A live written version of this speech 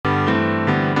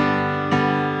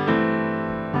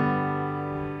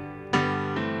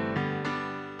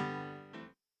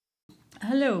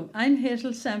Hello, I'm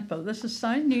Hazel Semple. This is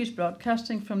Sound News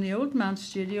broadcasting from the Old Man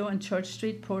Studio in Church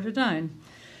Street, Portadown.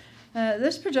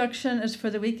 This production is for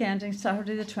the week ending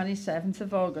Saturday the 27th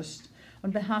of August.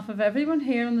 On behalf of everyone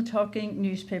here on the Talking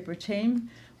Newspaper team,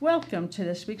 welcome to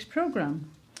this week's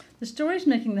programme. The stories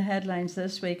making the headlines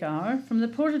this week are from the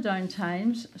Portadown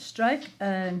Times, strike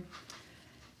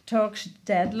talks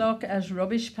deadlock as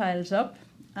rubbish piles up,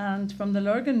 and from the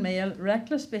Lurgan Mail,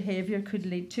 reckless behaviour could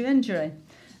lead to injury.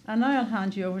 And now I'll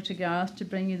hand you over to Gareth to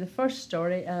bring you the first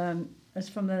story. It's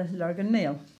from the Lurgan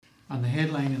Mail. And the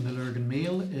headline in the Lurgan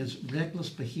Mail is reckless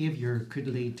behaviour could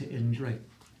lead to injury.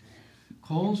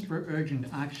 Calls for urgent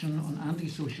action on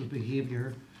antisocial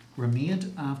behaviour were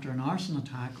made after an arson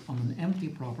attack on an empty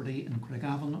property in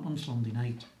Craigavon on Sunday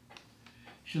night.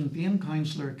 Sinn Féin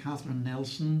councillor Catherine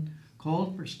Nelson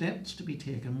called for steps to be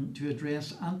taken to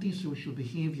address antisocial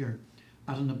behaviour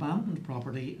at an abandoned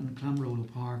property in Clamrola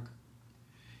Park.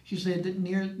 She said that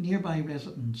nearby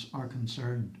residents are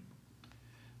concerned.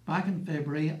 Back in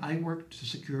February, I worked to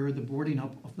secure the boarding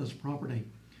up of this property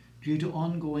due to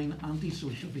ongoing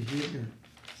antisocial behaviour.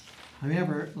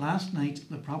 However, last night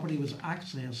the property was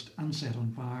accessed and set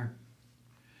on fire.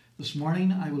 This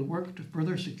morning I will work to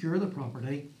further secure the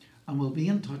property and will be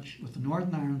in touch with the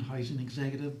Northern Ireland Housing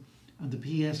Executive and the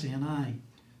PSNI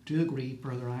to agree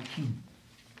further action.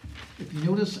 If you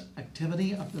notice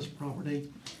activity at this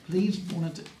property, please phone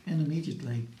it in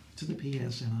immediately to the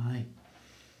PSNI.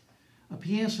 A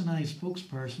PSNI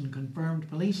spokesperson confirmed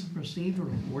police had received a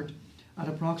report at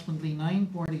approximately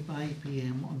 9:45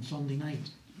 p.m. on Sunday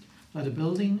night that a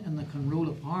building in the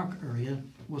Clamrola Park area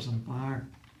was on fire.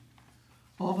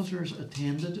 Officers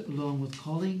attended along with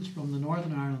colleagues from the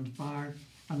Northern Ireland Fire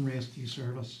and Rescue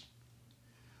Service.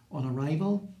 On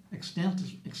arrival,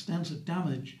 extensive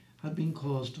damage had been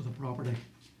caused to the property.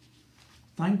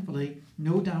 Thankfully,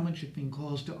 no damage had been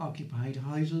caused to occupied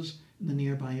houses in the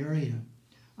nearby area,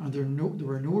 and there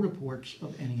were no reports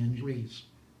of any injuries.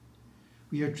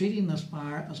 We are treating this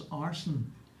fire as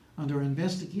arson, and our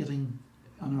investigation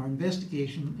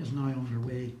is now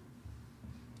underway.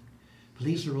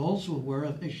 Police are also aware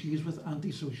of issues with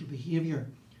antisocial behaviour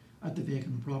at the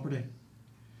vacant property.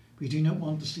 We do not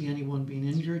want to see anyone being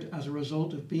injured as a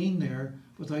result of being there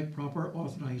without proper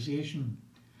authorisation,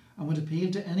 and would appeal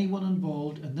to anyone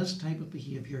involved in this type of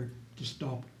behaviour to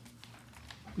stop.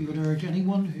 We would urge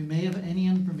anyone who may have any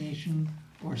information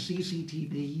or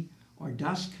CCTV or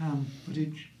dashcam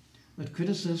footage that could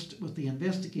assist with the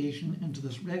investigation into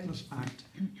this reckless act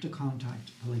to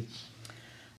contact police.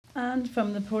 And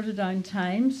from the Portadown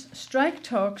Times, strike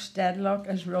talks deadlock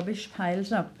as rubbish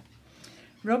piles up.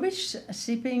 Rubbish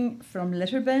seeping from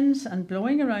litter bins and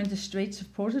blowing around the streets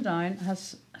of Portadown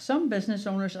has some business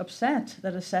owners upset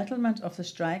that a settlement of the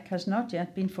strike has not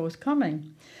yet been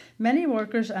forthcoming. Many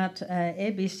workers at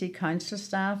ABC Council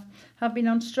staff have been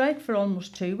on strike for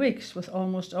almost 2 weeks, with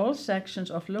almost all sections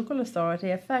of local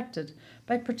authority affected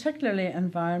by particularly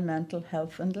environmental,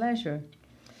 health and leisure.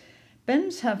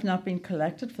 Bins have not been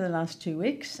collected for the last 2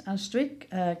 weeks, and street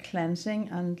cleansing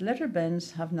and litter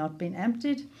bins have not been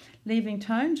emptied, leaving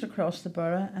towns across the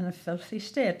borough in a filthy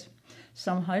state.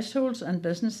 Some households and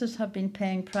businesses have been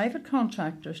paying private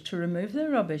contractors to remove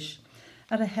their rubbish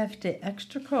at a hefty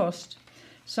extra cost.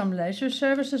 Some leisure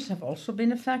services have also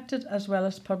been affected, as well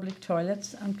as public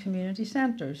toilets and community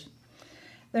centres.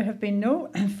 There have been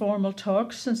no formal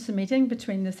talks since the meeting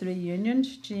between the three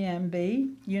unions,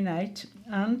 GMB, Unite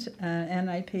and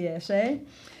NIPSA,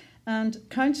 and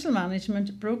council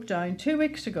management broke down 2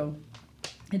 weeks ago.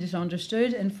 It is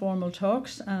understood informal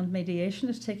talks and mediation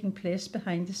is taking place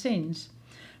behind the scenes.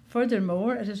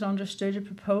 Furthermore, it is understood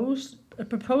a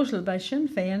proposal by Sinn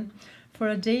Féin for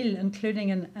a deal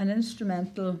including an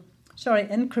incremental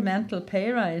pay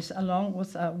rise along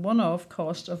with a one-off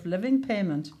cost of living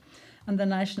payment and the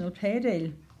national pay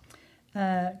deal,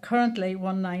 currently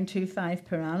 1925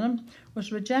 per annum,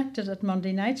 was rejected at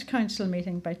Monday night's council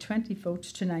meeting by 20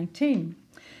 votes to 19.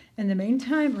 In the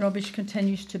meantime, rubbish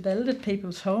continues to build at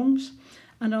people's homes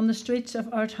and on the streets of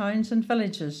our towns and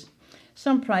villages.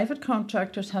 Some private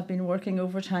contractors have been working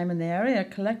overtime in the area,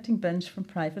 collecting bins from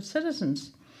private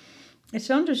citizens.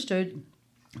 It's understood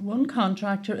one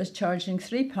contractor is charging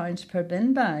 £3 per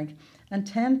bin bag and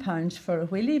 £10 for a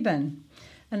wheelie bin.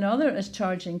 Another is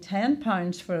charging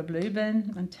 £10 for a blue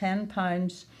bin and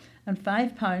 £10 and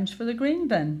 £5 for the green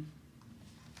bin.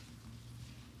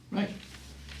 Right.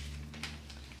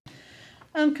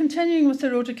 And continuing with the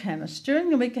road to chemists, during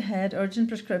the week ahead, urgent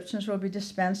prescriptions will be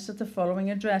dispensed at the following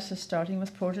addresses, starting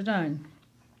with Portadown.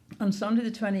 On Sunday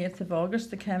the 28th of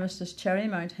August, the chemist is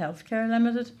Cherrymount Healthcare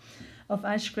Limited, of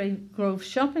Ash Grove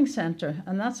Shopping Centre,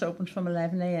 and that's open from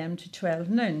 11 a.m. to 12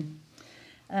 noon.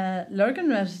 Lurgan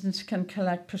residents can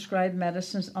collect prescribed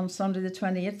medicines on Sunday the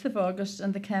 28th of August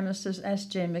and the chemist is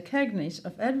S.J. McKegney's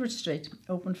of Edward Street,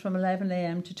 open from 11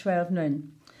 a.m. to 12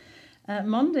 noon.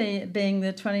 Monday, being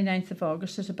the 29th of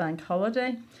August, is a bank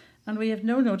holiday, and we have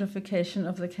no notification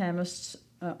of the chemists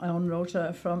on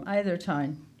rota from either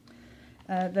town.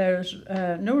 There's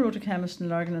no rota chemist in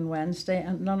Lurgan on Wednesday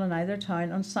and none in either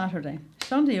town on Saturday.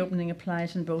 Sunday opening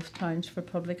applies in both towns for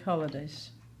public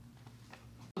holidays.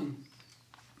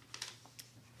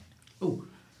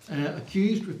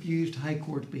 Accused refused High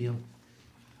Court bail.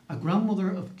 A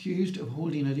grandmother accused of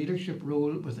holding a leadership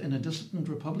role within a dissident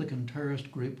Republican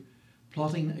terrorist group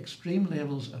plotting extreme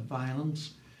levels of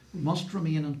violence must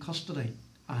remain in custody,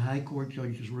 a High Court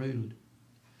judge has ruled.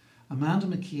 Amanda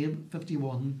McCabe,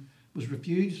 51, was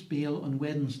refused bail on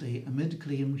Wednesday amid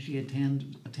claims she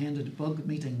attended bug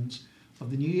meetings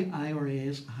of the new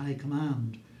IRA's High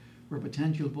Command, where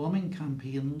potential bombing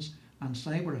campaigns and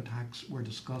cyber attacks were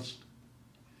discussed.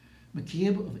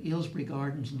 McCabe of Aylesbury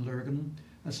Gardens in Lurgan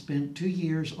has spent 2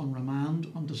 years on remand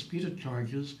on disputed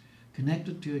charges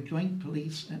connected to a joint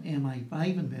police and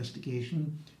MI5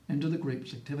 investigation into the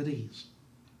group's activities.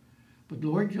 But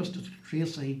Lord Justice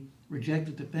Tracy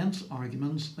rejected defence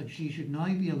arguments that she should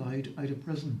now be allowed out of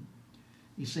prison.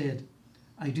 He said,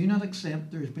 "I do not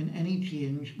accept there has been any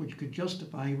change which could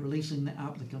justify releasing the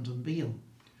applicant on bail.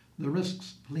 The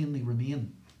risks plainly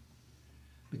remain."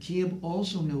 McCabe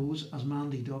also knows as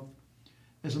Mandy Duff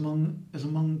is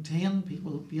among 10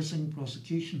 people facing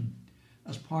prosecution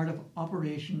as part of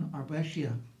Operation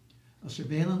Arbestia, a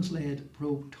surveillance-led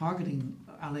probe targeting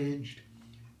alleged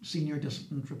senior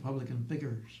dissident Republican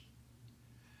figures.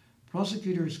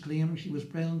 Prosecutors claim she was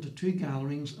present at 2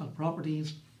 gatherings at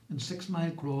properties in 6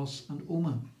 Mile Cross and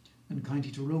Omagh in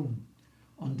County Tyrone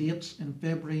on dates in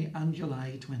February and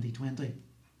July 2020.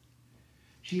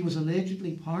 She was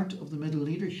allegedly part of the middle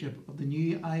leadership of the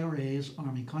new IRA's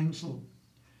Army Council,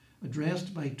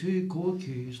 addressed by 2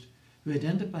 co-accused who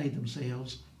identified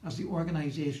themselves as the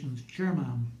organisation's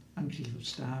chairman and chief of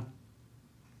staff.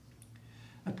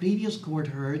 A previous court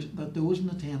heard that those in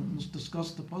attendance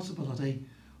discussed the possibility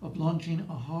of launching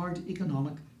a hard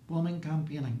economic bombing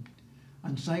campaigning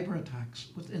and cyber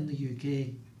attacks within the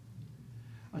UK.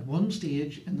 At one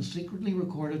stage in the secretly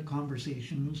recorded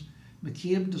conversations,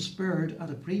 McCabe despaired at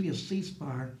a previous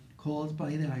ceasefire called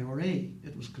by the IRA,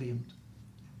 it was claimed.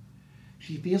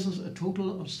 She faces a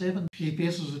total of 7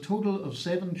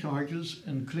 charges,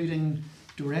 including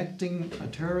directing a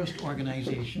terrorist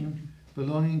organisation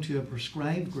belonging to a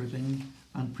prescribed grouping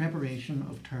and preparation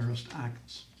of terrorist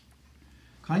acts.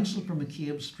 Counsel for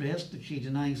McCabe stressed that she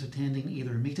denies attending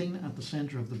either meeting at the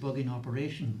centre of the bugging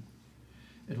operation.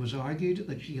 It was argued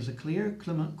that she has a clear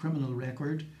criminal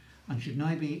record and should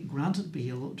now be granted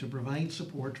bail to provide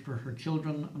support for her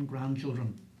children and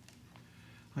grandchildren.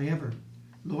 However,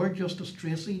 Lord Justice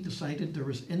Tracy decided there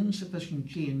was insufficient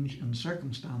change in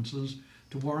circumstances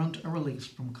to warrant a release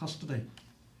from custody.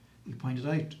 He pointed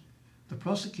out, the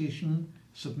prosecution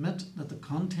submit that the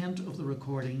content of the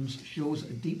recordings shows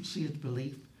a deep-seated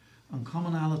belief and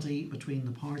commonality between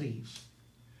the parties,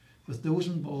 with those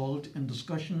involved in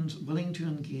discussions willing to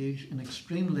engage in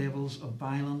extreme levels of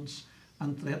violence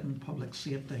and threaten public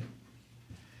safety.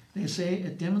 They say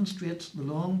it demonstrates the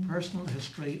long personal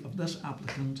history of this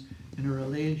applicant in her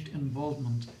alleged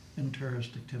involvement in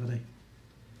terrorist activity.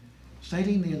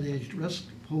 Citing the alleged risk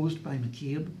posed by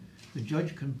McCabe, the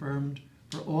judge confirmed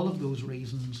for all of those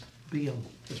reasons bail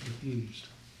is refused.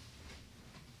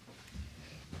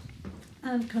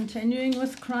 And continuing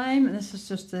with crime, this is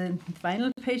just the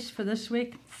final piece for this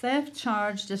week. Theft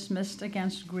charge dismissed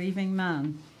against grieving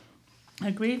man.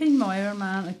 A grieving Moira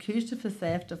man accused of the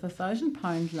theft of a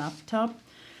 £1,000 laptop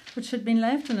which had been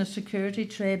left in a security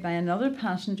tray by another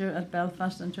passenger at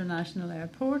Belfast International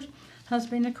Airport has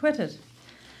been acquitted.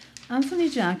 Anthony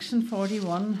Jackson,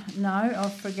 41, now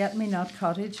of Forget-Me-Not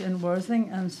Cottage in Worthing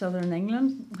in southern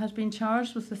England, has been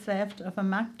charged with the theft of a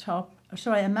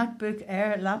MacBook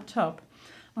Air laptop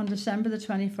on December the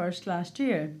 21st last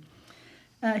year.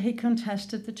 He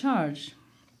contested the charge.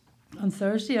 On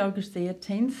Thursday, August the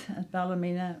 18th, at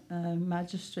Ballymena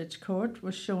Magistrates Court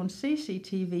was shown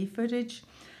CCTV footage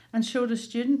and showed a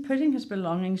student putting his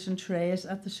belongings in trays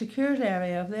at the secured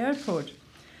area of the airport,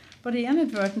 but he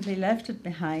inadvertently left it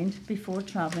behind before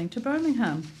travelling to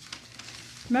Birmingham.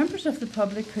 Members of the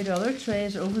public put other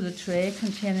trays over the tray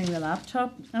containing the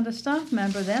laptop, and a staff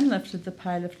member then lifted the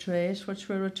pile of trays which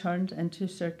were returned into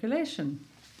circulation.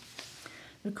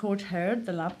 The court heard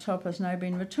the laptop has now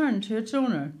been returned to its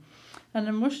owner. An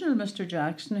emotional Mr.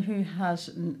 Jackson, who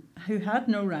had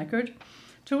no record,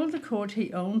 told the court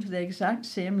he owned the exact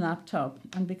same laptop,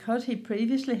 and because he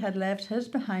previously had left his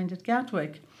behind at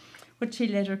Gatwick, which he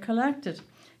later collected,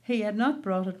 he had not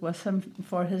brought it with him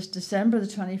for his December the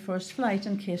 21st flight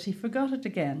in case he forgot it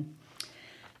again.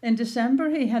 In December,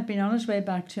 he had been on his way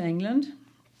back to England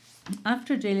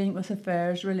after dealing with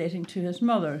affairs relating to his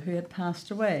mother, who had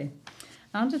passed away.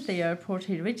 And at the airport,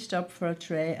 he reached up for a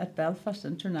tray at Belfast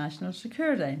International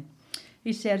Security.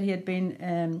 He said he had been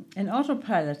in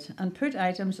autopilot and put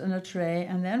items in a tray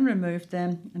and then removed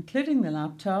them, including the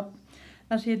laptop,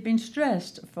 as he had been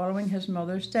stressed following his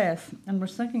mother's death and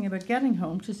was thinking about getting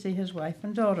home to see his wife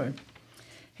and daughter.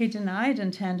 He denied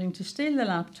intending to steal the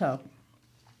laptop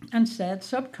and said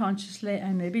subconsciously,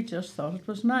 "I maybe just thought it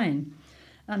was mine,"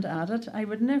 and added, "I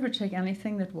would never take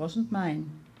anything that wasn't mine."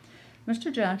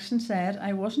 Mr. Jackson said,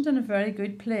 "I wasn't in a very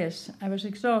good place. I was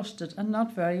exhausted and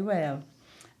not very well,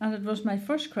 and it was my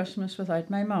first Christmas without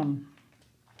my mum."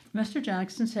 Mr.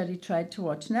 Jackson said he tried to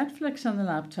watch Netflix on the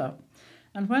laptop,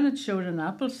 and when it showed an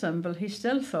Apple symbol, he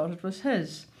still thought it was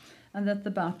his, and that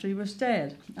the battery was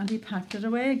dead, and he packed it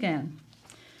away again.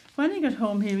 When he got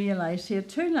home, he realised he had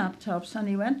two laptops, and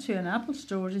he went to an Apple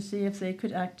store to see if they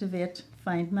could activate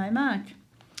Find My Mac.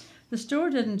 The store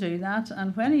didn't do that,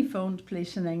 and when he phoned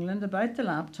police in England about the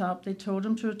laptop, they told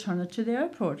him to return it to the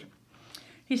airport.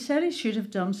 He said he should have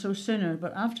done so sooner,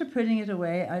 but after putting it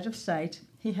away out of sight,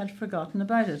 he had forgotten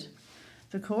about it.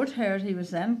 The court heard he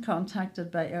was then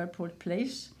contacted by airport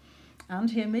police,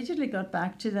 and he immediately got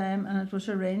back to them, and it was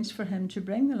arranged for him to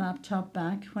bring the laptop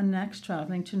back when next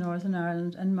travelling to Northern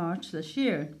Ireland in March this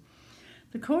year.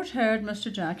 The court heard Mr.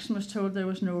 Jackson was told there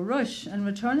was no rush in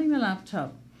returning the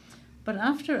laptop, but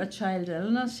after a child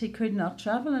illness he could not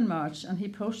travel in March, and he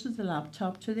posted the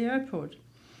laptop to the airport.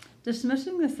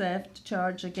 Dismissing the theft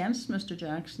charge against Mr.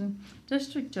 Jackson,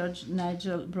 District Judge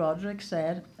Nigel Broderick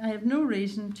said, "I have no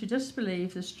reason to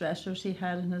disbelieve the stressors he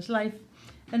had in his life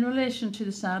in relation to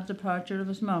the sad departure of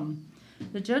his mum."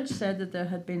 The judge said that there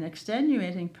had been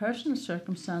extenuating personal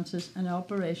circumstances in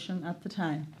operation at the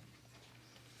time.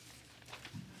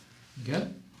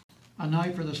 Good. And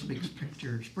now for this week's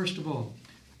pictures. First of all,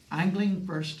 Angling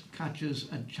First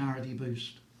catches a charity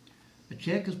boost. A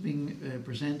cheque is being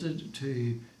presented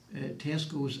to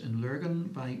Tesco's in Lurgan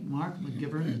by Mark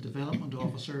McGivern, the Development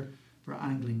Officer for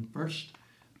Angling First,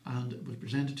 and it was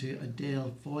presented to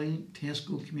Adele Foyle,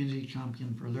 Tesco Community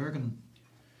Champion for Lurgan.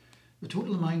 The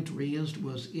total amount raised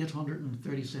was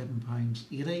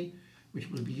 £837.80,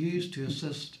 which will be used to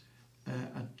assist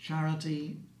a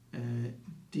charity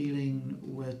dealing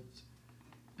with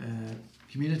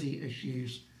community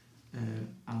issues,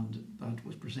 and that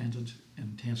was presented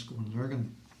in Tesco and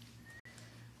Lurgan.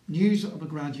 News of a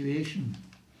graduation.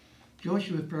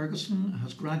 Joshua Ferguson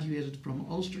has graduated from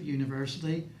Ulster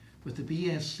University with the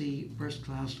BSc First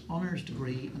Class Honours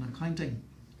degree in accounting.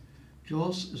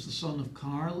 Joss is the son of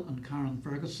Carl and Karen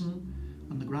Ferguson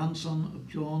and the grandson of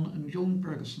John and Joan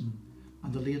Ferguson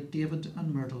and the late David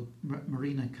and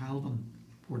Marina Calvin,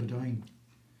 Portadown.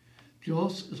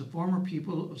 Joss is a former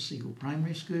pupil of Seago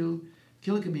Primary School,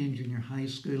 Killigamane Junior High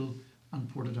School and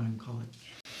Portadown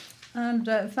College. And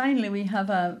finally, we have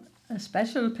a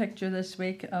special picture this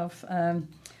week of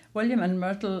William and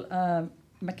Myrtle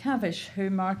McCavish, who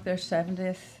mark their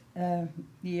 70th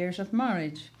years of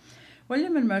marriage.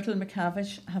 William and Myrtle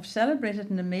McCavish have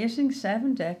celebrated an amazing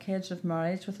 7 decades of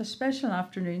marriage with a special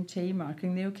afternoon tea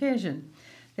marking the occasion.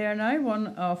 They are now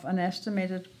one of an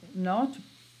estimated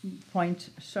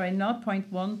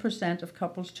 0.1% of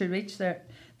couples to reach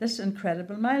this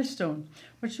incredible milestone,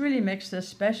 which really makes this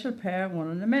special pair one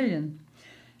in a million.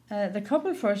 The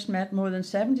couple first met more than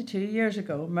 72 years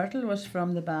ago. Myrtle was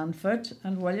from the band Foot,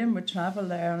 and William would travel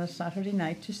there on a Saturday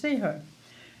night to see her.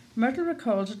 Myrtle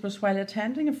recalls it was while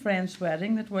attending a friend's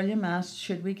wedding that William asked,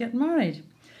 "Should we get married?"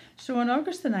 So on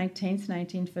August the 19th,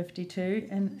 1952,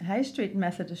 in High Street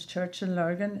Methodist Church in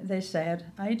Lurgan, they said,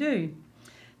 "I do."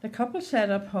 The couple set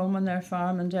up home on their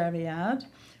farm in Derryad,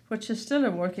 which is still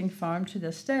a working farm to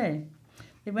this day.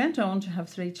 They went on to have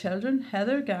 3 children,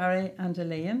 Heather, Gary and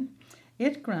Elaine,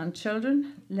 8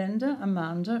 grandchildren, Linda,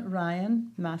 Amanda,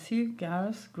 Ryan, Matthew,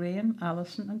 Gareth, Graham,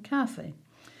 Alison and Kathy.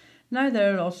 Now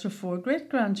there are also 4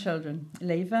 great-grandchildren,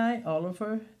 Levi,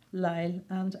 Oliver, Lyle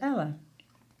and Ella.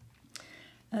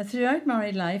 Throughout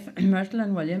married life, Myrtle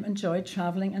and William enjoyed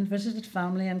travelling and visited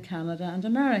family in Canada and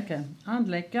America, and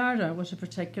Lake Garda was a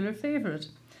particular favourite.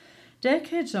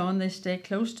 Decades on, they stay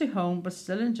close to home but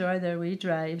still enjoy their wee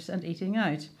drives and eating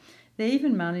out. They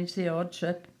even manage the odd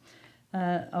trip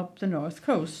up the north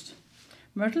coast.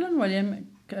 Myrtle and William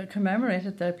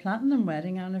commemorated their platinum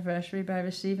wedding anniversary by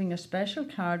receiving a special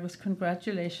card with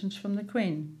congratulations from the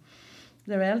Queen.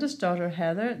 Their eldest daughter,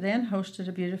 Heather, then hosted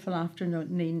a beautiful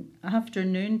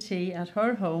afternoon tea at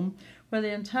her home, where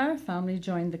the entire family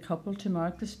joined the couple to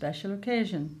mark the special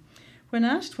occasion. When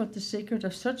asked what the secret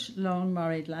of such long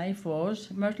married life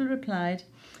was, Myrtle replied,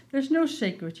 "There's no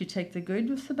secret. You take the good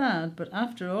with the bad, but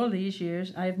after all these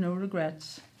years, I have no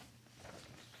regrets."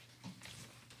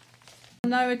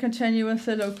 Now we continue with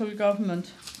the local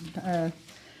government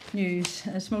news.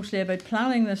 It's mostly about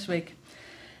planning this week.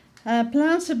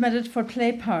 Plans submitted for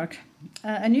Play Park.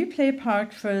 A new play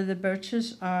park for the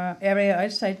Birches area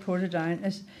outside Portadown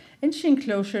is inching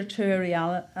closer to a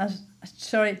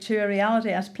reality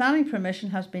as planning permission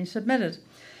has been submitted.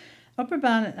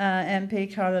 Upperban MP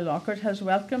Carla Lockhart has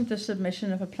welcomed the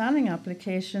submission of a planning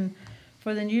application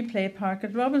for the new play park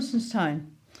at Robinsonstown.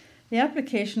 The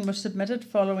application was submitted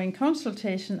following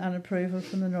consultation and approval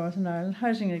from the Northern Ireland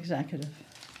Housing Executive.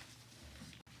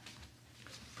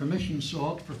 Permission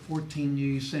sought for 14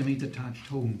 new semi-detached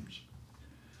homes.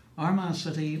 Armagh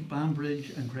City,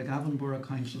 Banbridge and Craigavon Borough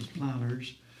Council's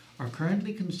planners are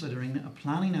currently considering a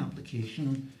planning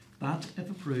application that, if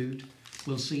approved,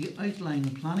 will see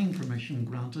outline planning permission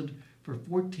granted for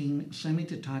 14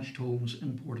 semi-detached homes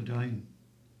in Portadown.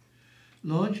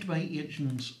 Lodged by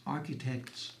agents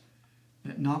architects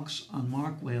Knox and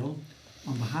Markwell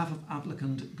on behalf of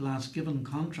applicant Glasgiven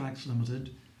Contracts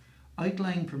Limited,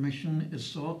 outline permission is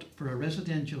sought for a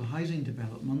residential housing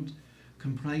development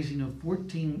comprising of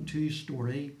 14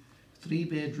 two-storey,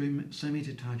 3-bedroom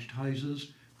semi-detached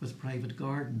houses with private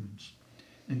gardens,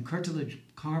 in curtilage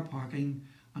car parking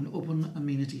and open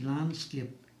amenity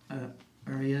landscape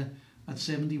area at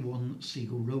 71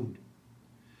 Seago Road.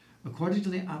 According to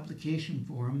the application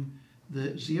form,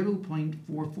 the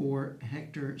 0.44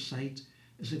 hectare site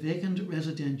is a vacant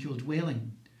residential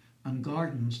dwelling and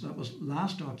gardens that was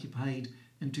last occupied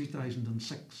in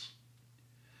 2006.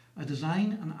 A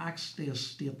design and access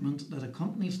statement that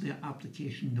accompanies the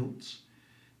application notes,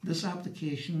 this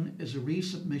application is a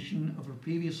resubmission of a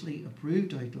previously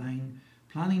approved outline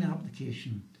planning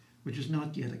application which is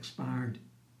not yet expired.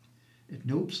 It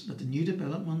notes that the new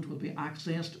development will be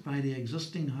accessed by the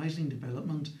existing housing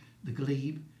development, the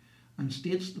Glebe, and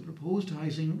states the proposed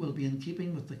housing will be in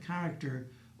keeping with the character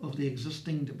of the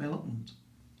existing development.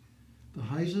 The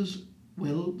houses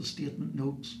will, the statement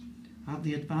notes, have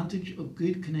the advantage of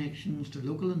good connections to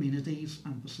local amenities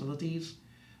and facilities,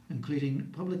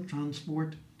 including public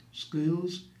transport,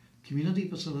 schools, community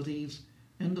facilities,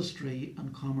 industry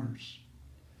and commerce.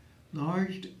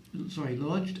 Lodged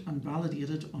and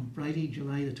validated on Friday,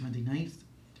 July the 29th,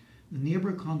 the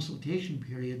neighbour consultation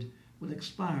period will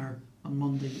expire on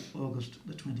Monday, August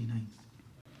the 29th.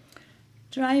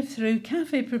 Drive-through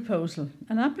cafe proposal.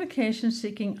 An application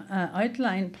seeking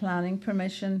outline planning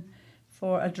permission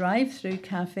for a drive-through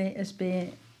cafe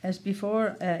is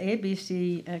before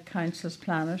ABC Council's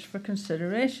planners for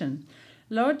consideration.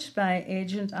 Lodged by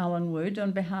agent Alan Wood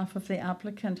on behalf of the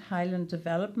applicant Highland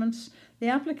Developments, the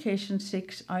application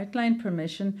seeks outline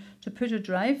permission to put a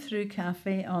drive-through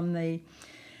cafe on the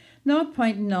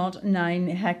 0.09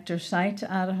 hectare site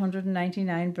at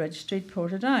 199 Bridge Street,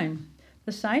 Portadown.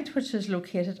 The site, which is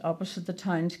located opposite the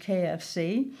town's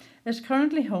KFC, is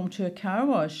currently home to a car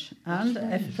wash, and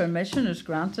if permission is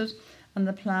granted and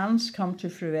the plans come to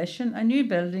fruition, a new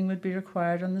building would be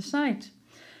required on the site.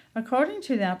 According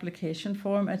to the application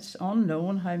form, it's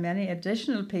unknown how many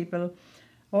additional people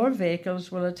or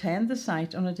vehicles will attend the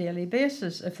site on a daily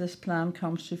basis if this plan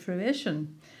comes to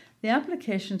fruition. The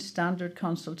application's standard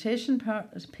consultation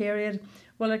period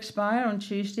will expire on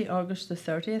Tuesday, August the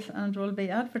 30th and will be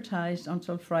advertised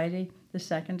until Friday, the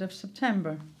 2nd of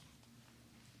September.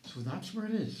 So that's where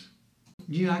it is.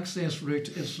 New access route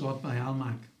is sought by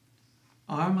Almac.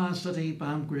 Armagh City,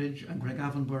 Banbridge and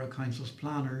Craigavon Borough Council's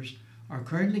planners are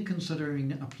currently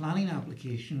considering a planning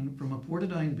application from a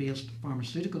Portadown-based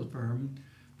pharmaceutical firm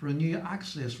for a new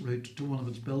access route to one of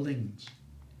its buildings.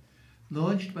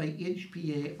 Lodged by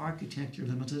HPA Architecture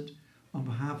Limited on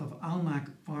behalf of Almac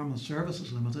Pharma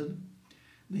Services Limited,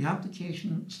 the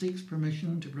application seeks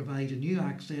permission to provide a new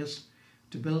access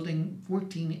to building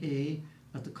 14A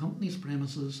at the company's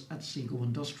premises at Seago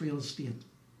Industrial Estate.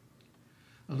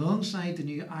 Alongside the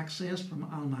new access from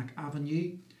Almac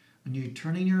Avenue, a new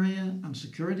turning area and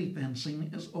security fencing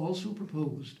is also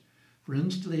proposed for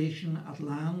installation at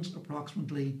lands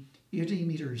approximately 80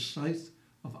 metres south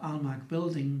of Almac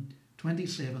Building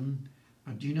 27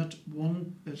 at Unit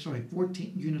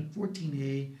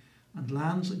 14A and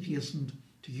lands adjacent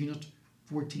to Unit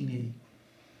 14A.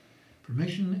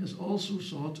 Permission is also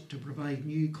sought to provide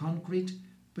new concrete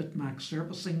bitmap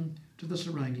surfacing to the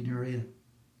surrounding area.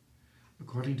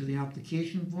 According to the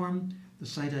application form, the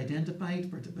site identified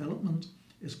for development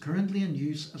is currently in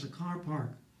use as a car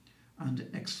park and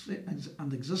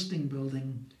existing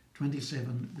building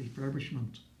 27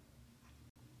 refurbishment.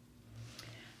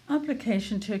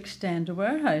 Application to extend a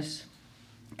warehouse.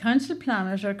 Council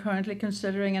planners are currently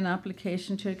considering an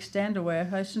application to extend a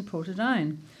warehouse in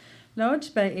Portadown,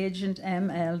 lodged by agent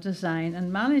ML Design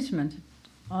and Management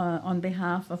on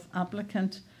behalf of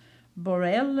applicant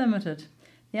Borel Limited.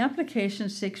 The application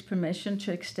seeks permission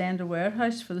to extend a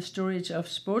warehouse for the storage of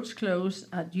sports clothes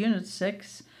at Unit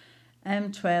 6,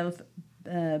 M12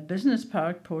 Business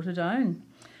Park, Portadown.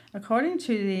 According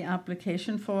to the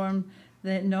application form,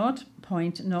 the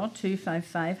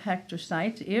 0.0255 hectare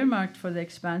site earmarked for the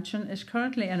expansion is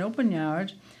currently an open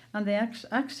yard, and the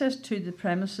access to the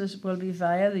premises will be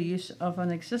via the use of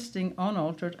an existing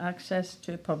unaltered access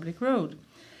to a public road.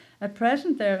 At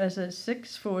present, there is a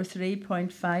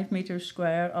 643.5 metres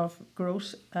square of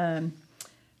gross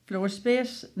floor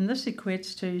space, and this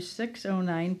equates to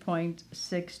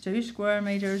 609.62 square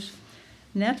metres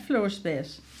net floor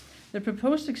space. The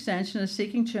proposed extension is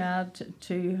seeking to add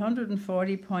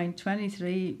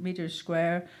 240.23 metres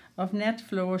square of net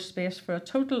floor space for a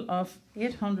total of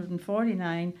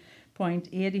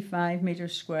 849.85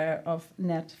 metres square of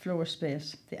net floor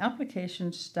space. The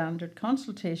application's standard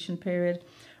consultation period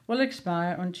will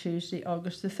expire on Tuesday,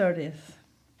 August the 30th.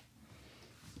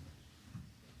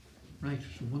 Right,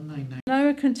 so 199. Now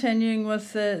we're continuing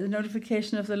with the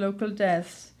notification of the local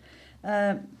deaths.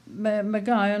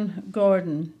 McGowan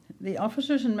Gordon. The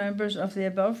officers and members of the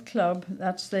above club,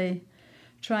 that's the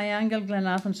Triangle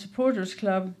Glenavon Supporters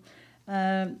Club,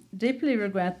 deeply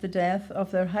regret the death of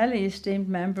their highly esteemed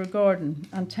member Gordon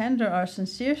and tender our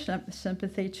sincere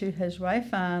sympathy to his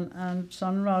wife Anne and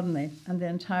son Rodney and the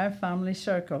entire family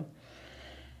circle.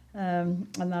 And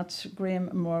that's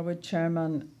Graham Morwood,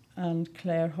 Chairman, and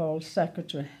Claire Hall,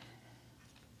 Secretary.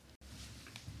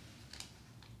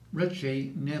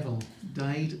 Richie Neville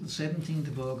died the 17th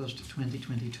of August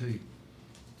 2022.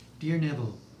 Dear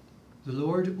Neville, the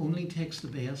Lord only takes the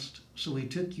best, so he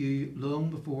took you long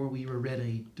before we were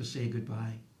ready to say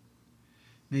goodbye.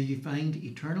 May you find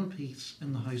eternal peace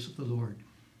in the house of the Lord.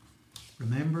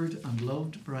 Remembered and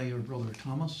loved by your brother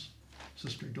Thomas,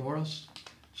 sister Doris,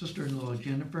 sister-in-law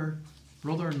Jennifer,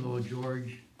 brother-in-law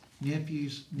George,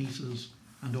 nephews, nieces,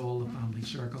 and all the family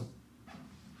circle.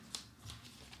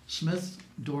 Smith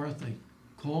Dorothy,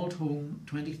 called home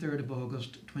 23rd of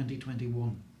August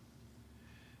 2021.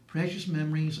 Precious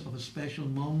memories of a special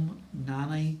mum,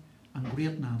 nanny and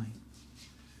great nanny.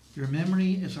 Your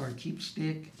memory is our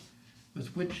keepsake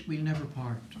with which we'll never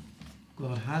part.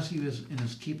 God has you in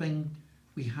his keeping,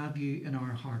 we have you in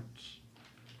our hearts.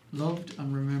 Loved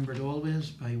and remembered always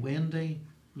by Wendy,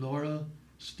 Laura,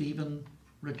 Stephen,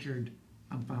 Richard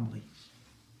and families.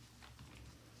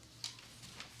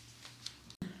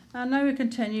 And now we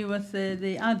continue with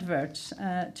the adverts.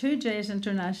 2J's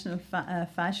International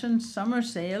Fashion Summer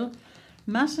Sale,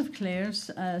 massive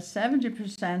clearance,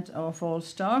 70% off all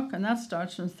stock, and that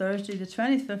starts on Thursday the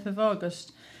 25th of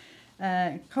August.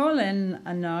 Call in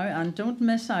now and don't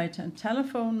miss out. And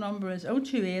telephone number is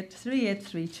 028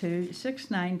 3832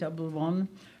 6911,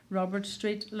 Robert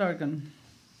Street, Lurgan.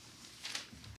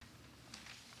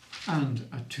 And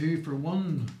a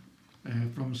 2-for-1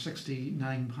 from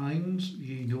 £69,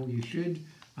 you know you should,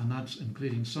 and that's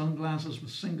including sunglasses with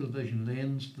single vision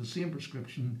lens, the same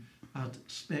prescription at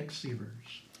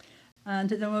Specsavers. And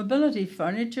the Mobility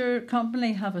Furniture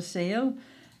Company have a sale,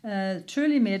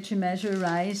 truly made to measure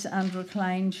rise and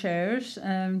recline chairs.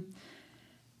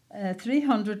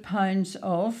 £300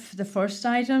 off the first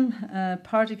item,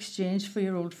 part exchange for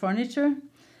your old furniture.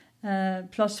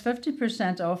 Plus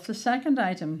 50% off the second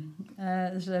item.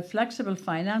 There's a flexible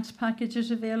finance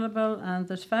packages available, and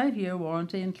there's 5-year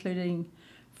warranty, including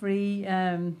free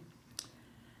and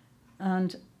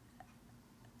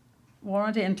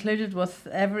warranty included with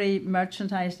every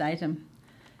merchandised item.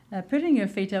 Putting your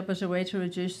feet up is a way to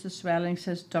reduce the swelling,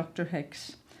 says Dr.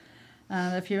 Hicks.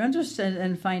 And if you're interested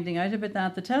in finding out about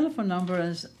that, the telephone number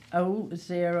is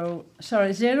 0808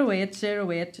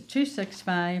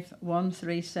 265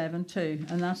 1372,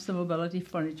 and that's the Mobility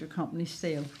Furniture Company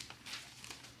sale.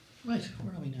 Right,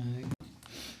 where are we now?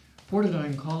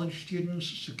 Portadown College students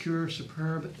secure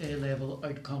superb A-level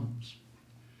outcomes.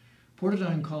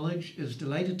 Portadown College is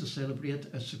delighted to celebrate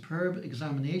a superb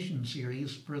examination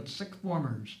series for its sixth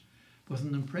formers with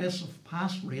an impressive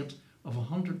pass rate of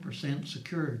 100%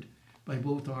 secured by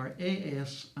both our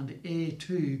AS and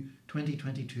A2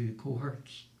 2022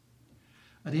 cohorts.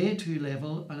 At A2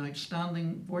 level, an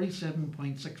outstanding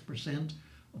 47.6%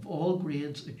 of all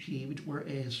grades achieved were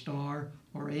A star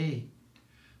or A,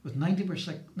 with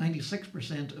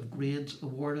 96% of grades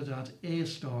awarded at A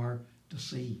star to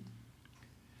C.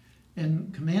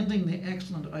 In commending the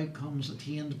excellent outcomes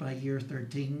attained by Year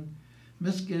 13,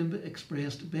 Miss Gibb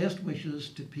expressed best wishes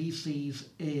to PC's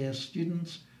AS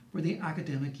students for the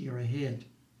academic year ahead.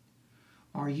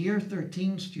 Our Year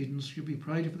 13 students should be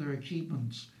proud of their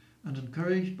achievements and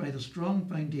encouraged by the strong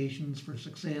foundations for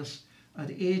success at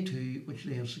A2 which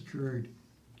they have secured.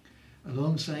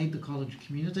 Alongside the college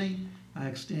community, I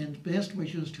extend best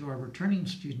wishes to our returning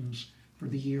students for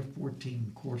the Year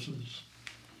 14 courses.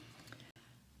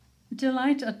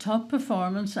 Delight at top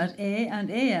performance at A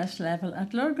and AS level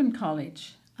at Lurgan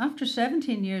College. After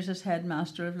 17 years as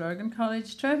headmaster of Lurgan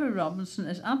College, Trevor Robinson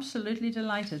is absolutely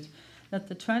delighted that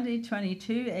the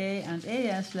 2022 A and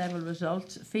AS level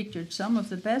results featured some of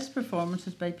the best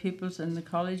performances by pupils in the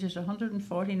college's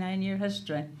 149-year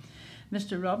history.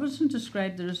 Mr. Robinson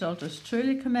described the result as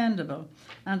truly commendable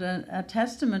and a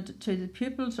testament to the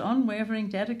pupils' unwavering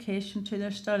dedication to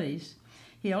their studies.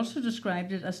 He also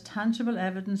described it as tangible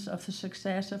evidence of the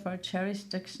success of our Cherry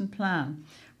Dixon plan,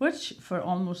 which for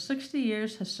almost 60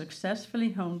 years has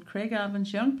successfully honed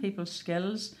Craigavon's young people's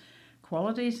skills,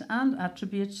 qualities and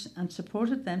attributes and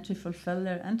supported them to fulfil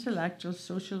their intellectual,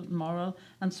 social, moral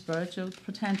and spiritual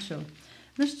potential.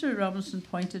 Mr. Robinson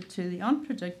pointed to the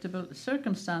unpredictable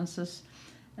circumstances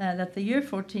that the Year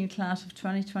 14 class of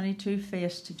 2022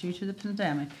 faced due to the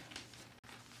pandemic.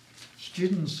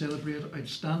 Students celebrate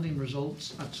outstanding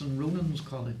results at St Ronan's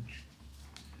College.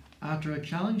 After a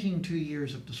challenging 2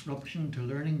 years of disruption to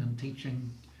learning and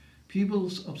teaching,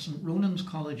 pupils of St Ronan's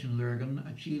College in Lurgan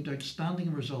achieved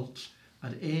outstanding results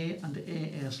at A and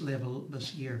AS level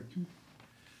this year.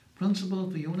 Principal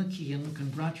Fiona Keane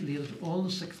congratulated all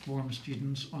the sixth form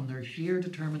students on their sheer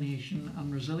determination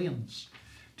and resilience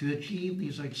to achieve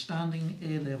these outstanding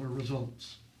A-level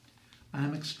results. I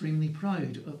am extremely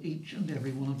proud of each and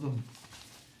every one of them.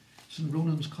 St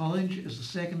Ronan's College is the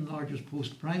second largest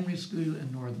post-primary school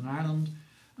in Northern Ireland,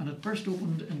 and it first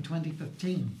opened in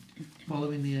 2015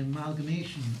 following the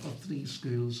amalgamation of 3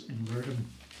 schools in Lurgan.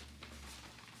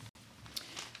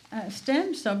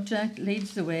 STEM subject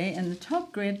leads the way in the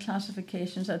top grade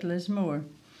classifications at Lismore.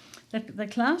 The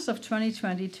class of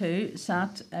 2022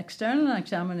 sat external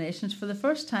examinations for the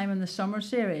first time in the summer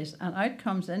series, and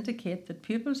outcomes indicate that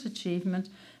pupils' achievement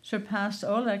surpassed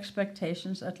all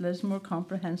expectations at Lismore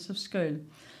Comprehensive School.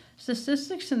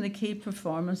 Statistics in the key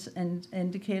performance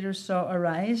indicators saw a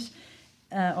rise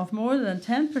of more than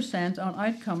 10% on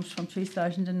outcomes from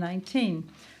 2019,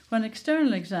 when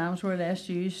external exams were last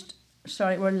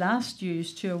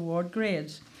used to award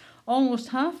grades. Almost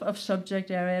half of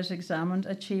subject areas examined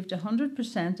achieved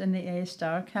 100% in the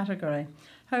A-star category.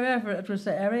 However, it was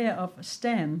the area of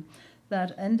STEM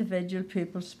that individual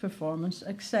pupils' performance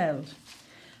excelled.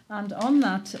 And on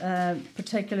that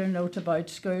particular note about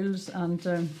schools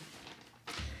and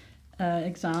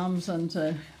exams and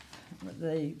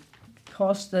the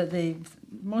cost, the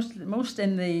most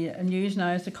in the news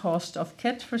now is the cost of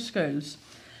kit for schools.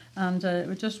 And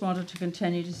we just wanted to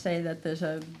continue to say that there's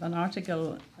an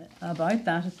article about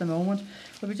that at the moment.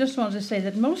 But we just wanted to say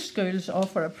that most schools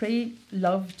offer a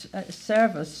pre-loved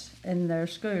service in their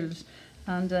schools.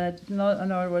 And in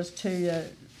other words, to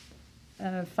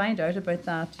find out about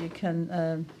that, you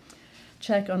can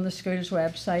check on the school's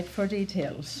website for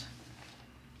details.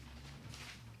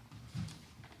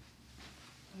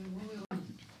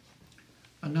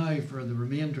 And now for the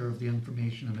remainder of the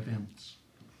information and events.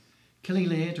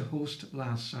 Killylea to host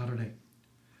last Saturday.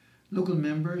 Local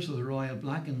members of the Royal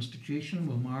Black Institution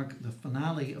will mark the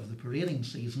finale of the parading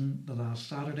season the last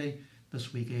Saturday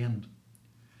this weekend.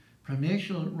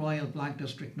 Primatial Royal Black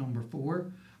District No.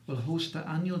 4 will host the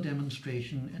annual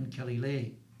demonstration in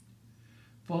Killylea.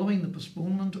 Following the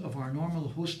postponement of our normal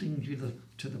hosting due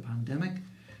to the pandemic,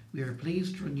 we are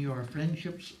pleased to renew our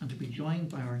friendships and to be joined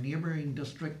by our neighbouring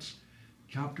districts,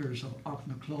 chapters of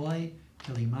Auchnacloy,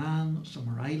 Killyman,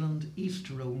 Summer Island, East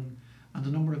Tyrone and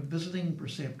a number of visiting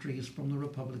preceptories from the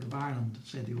Republic of Ireland,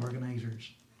 said the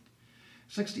organisers.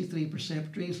 63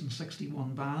 preceptories and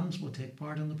 61 bands will take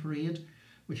part in the parade,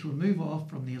 which will move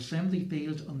off from the assembly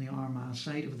field on the Armagh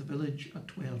side of the village at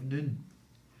 12 noon.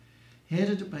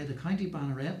 Headed by the county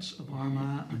bannerets of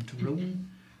Armagh and Tyrone,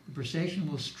 the procession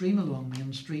will stream along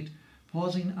Main Street,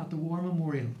 pausing at the War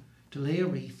Memorial to lay a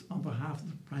wreath on behalf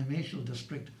of the Primatial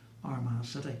District, Armagh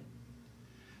City.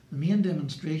 The main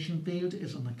demonstration field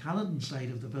is on the Caledon side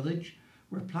of the village,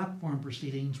 where platform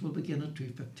proceedings will begin at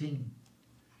 2:15.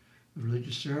 The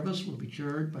religious service will be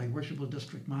chaired by Worshipful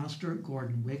District Master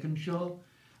Gordon Wakenshaw,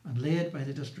 and led by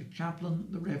the district chaplain,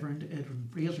 the Reverend Edwin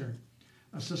Fraser,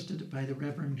 assisted by the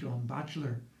Reverend John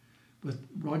Batchelor, with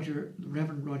the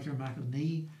Reverend Roger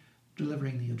McElnee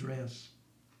delivering the address.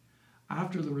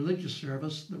 After the religious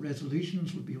service, the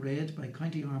resolutions would be read by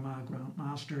County Armagh Grand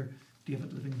Master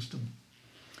David Livingston.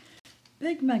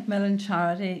 Big Macmillan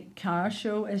Charity Car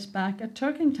Show is back at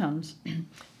Turkingtons.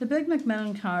 The Big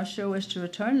Macmillan Car Show is to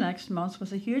return next month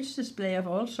with a huge display of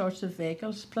all sorts of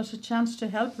vehicles, plus a chance to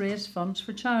help raise funds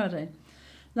for charity.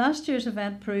 Last year's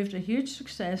event proved a huge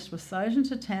success with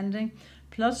thousands attending,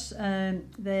 plus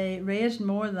they raised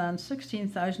more than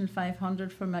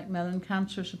 $16,500 for Macmillan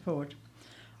cancer support.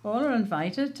 All are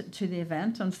invited to the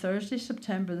event on Thursday,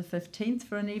 September the 15th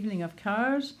for an evening of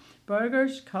cars,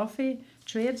 burgers, coffee,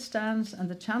 trade stands and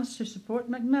the chance to support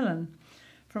Macmillan.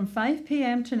 From 5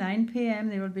 p.m. to 9 p.m.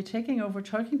 they will be taking over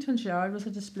Turkington's Yard with a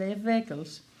display of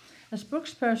vehicles. A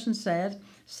spokesperson said,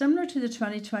 similar to the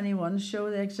 2021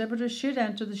 show, the exhibitors should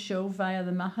enter the show via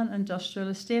the Mahon Industrial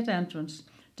Estate entrance,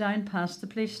 down past the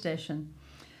police station.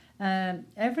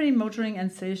 Every motoring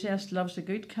enthusiast loves a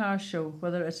good car show,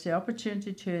 whether it's the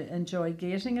opportunity to enjoy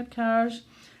gazing at cars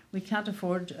we can't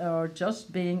afford or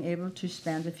just being able to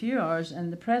spend a few hours in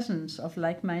the presence of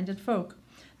like-minded folk.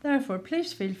 Therefore,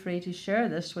 please feel free to share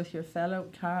this with your fellow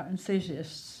car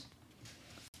enthusiasts.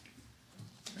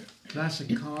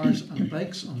 Classic cars and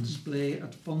bikes on display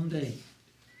at Fun Day.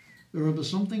 There will be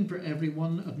something for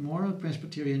everyone at Mora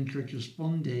Presbyterian Church's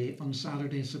Fun Day on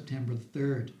Saturday, September the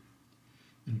 3rd.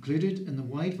 Included in the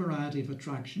wide variety of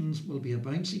attractions will be a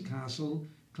bouncy castle,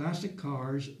 classic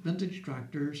cars, vintage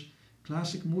tractors,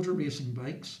 classic motor racing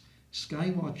bikes,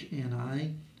 Skywatch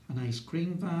NI, an ice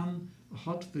cream van, a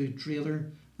hot food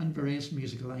trailer and various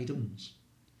musical items.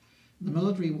 The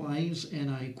Military Wives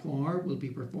NI Choir will be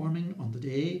performing on the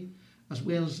day, as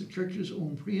well as the church's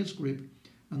own praise group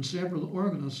and several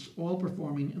organists all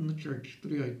performing in the church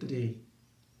throughout the day.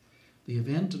 The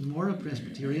event at Mora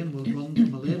Presbyterian will run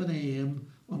from 11 a.m.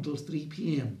 until 3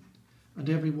 p.m. and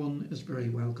everyone is very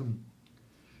welcome.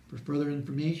 For further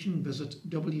information, visit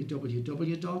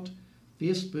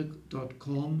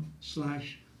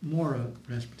www.facebook.com/Mora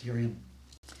Presbyterian.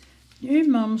 New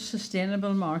Mum's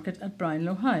Sustainable Market at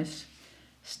Brownlow House.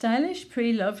 Stylish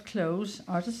pre-loved clothes,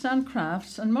 artisan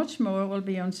crafts and much more will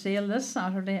be on sale this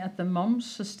Saturday at the Mum's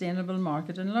Sustainable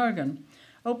Market in Lurgan,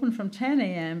 open from 10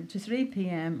 a.m. to 3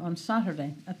 p.m. on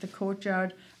Saturday at the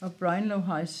courtyard of Brownlow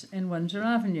House in Windsor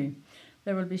Avenue.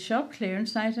 There will be shop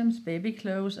clearance items, baby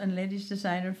clothes and ladies'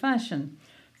 designer fashion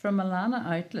from Alana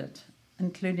Outlet,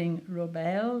 including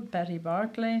Robel, Betty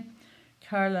Barclay,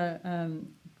 Carla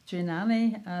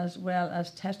Giannani, as well as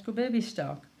Tesco baby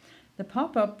stock. The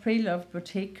pop-up pre-loved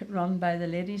boutique run by the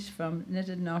ladies from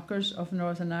Knitted Knockers of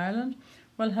Northern Ireland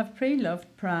will have pre-loved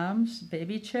prams,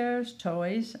 baby chairs,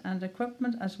 toys and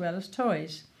equipment as well as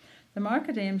toys. The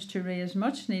market aims to raise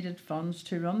much needed funds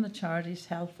to run the charity's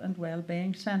Health and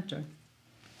Wellbeing Centre.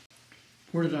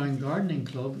 Portadown Gardening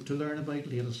Club to learn about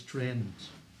latest trends.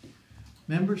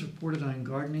 Members of Portadown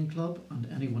Gardening Club and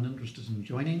anyone interested in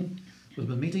joining will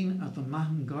be meeting at the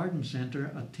Mahon Garden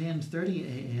Centre at 10:30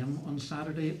 a.m. on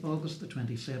Saturday, August the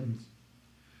 27th.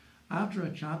 After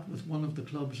a chat with one of the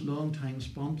club's long-time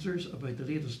sponsors about the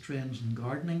latest trends in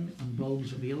gardening and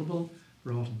bulbs available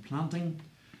for autumn planting,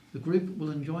 the group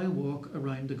will enjoy a walk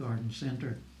around the garden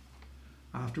centre.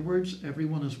 Afterwards,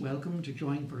 everyone is welcome to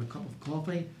join for a cup of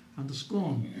coffee and a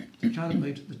scone to chat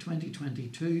about the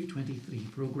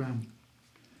 2022-23 programme.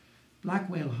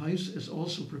 Blackwell House is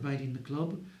also providing the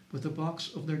club with a box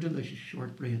of their delicious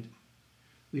shortbread.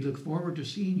 We look forward to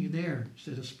seeing you there,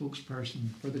 said a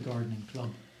spokesperson for the gardening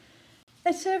club.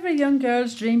 It's every young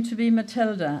girl's dream to be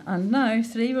Matilda, and now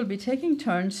 3 will be taking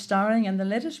turns starring in the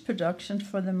latest production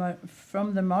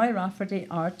from the Moy Rafferty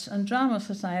Arts and Drama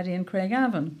Society in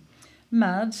Craigavon.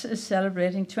 MADS is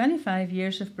celebrating 25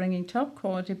 years of bringing top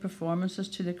quality performances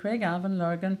to the Craigavon,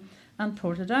 Lurgan and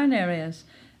Portadown areas,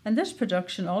 and this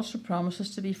production also promises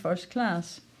to be first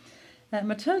class.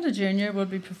 Matilda Junior will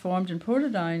be performed in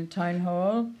Portadown Town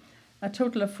Hall a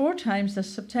total of 4 times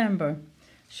this September.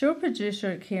 Show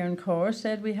producer Kieran Kaur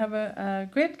said, "We have a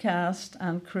great cast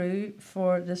and crew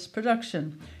for this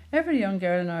production. Every young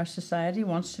girl in our society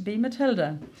wants to be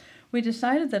Matilda. We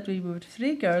decided that we would have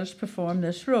 3 girls perform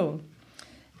this role.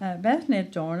 Bethany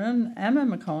Dornan, Emma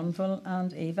McConville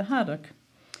and Eva Haddock.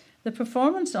 The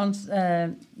performance on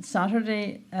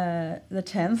Saturday the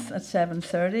 10th at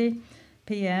 7:30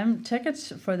 p.m.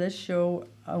 Tickets for this show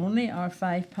only are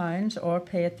 £5 or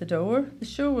pay at the door. The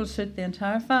show will suit the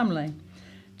entire family.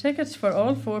 Tickets for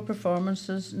all 4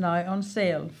 performances now on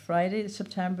sale. Friday,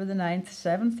 September the 9th,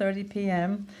 7:30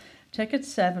 p.m. Tickets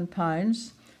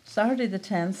 £7. Saturday the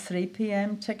 10th, 3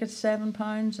 p.m, tickets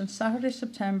 £7, and Saturday,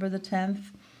 September the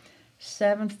 10th,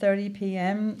 7:30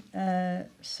 p.m,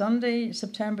 Sunday,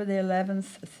 September the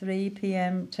 11th, 3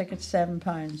 p.m, tickets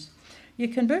 £7. You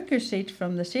can book your seat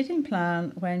from the seating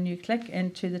plan when you click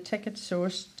into the ticket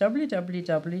source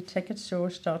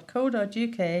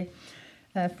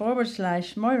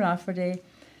www.ticketsource.co.uk / Moy Rafferty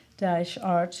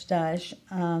Arts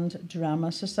and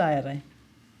Drama Society.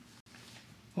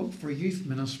 Hope for Youth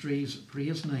Ministries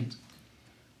Praise Night.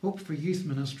 Hope for Youth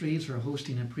Ministries are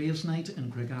hosting a praise night in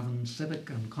Craigavon Civic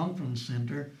and Conference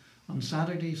Centre on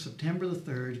Saturday, September the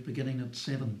 3rd, beginning at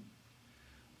 7.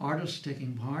 Artists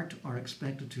taking part are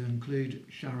expected to include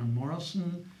Sharon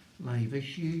Morrison, Live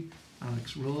Issue,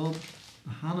 Alex Robb,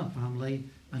 the Hannah Family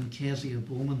and Kezia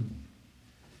Bowman.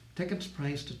 Tickets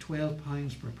priced at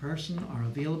 £12 per person are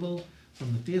available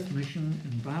from the Faith Mission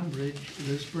in Banbridge,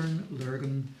 Lisburn,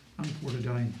 Lurgan and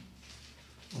Portadown.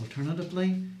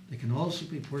 Alternatively, they can also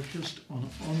be purchased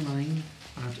online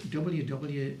at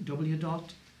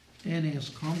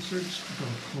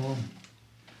www.nsconcerts.com.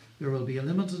 There will be a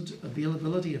limited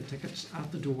availability of tickets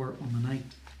at the door on the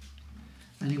night.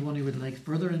 Anyone who would like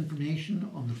further information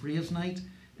on the praise night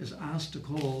is asked to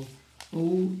call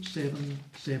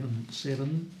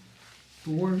 0777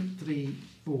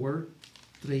 434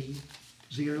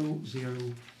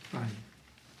 3005.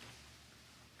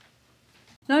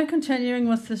 Now continuing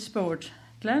with the sport,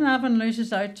 Glenavon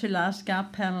loses out to last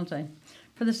gap penalty.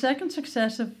 For the second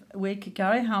successive week,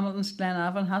 Gary Hamilton's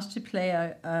Glenavon has to play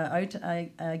out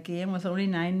a game with only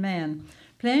 9 men.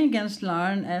 Playing against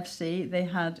Larne FC, they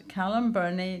had Callum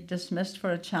Burney dismissed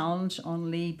for a challenge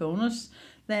on Lee Bonus.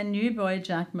 Then new boy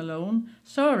Jack Malone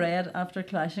saw red after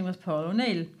clashing with Paul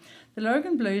O'Neill. The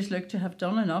Lurgan Blues look to have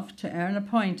done enough to earn a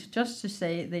point, just as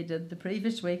they did the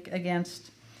previous week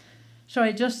against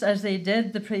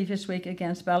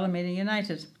Ballymena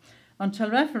United, until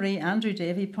referee Andrew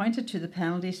Davey pointed to the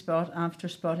penalty spot after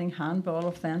spotting handball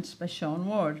offence by Sean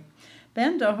Ward.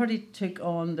 Ben Doherty took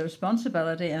on the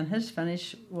responsibility and his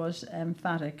finish was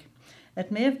emphatic.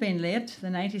 It may have been late, the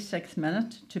 96th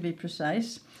minute to be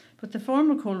precise, but the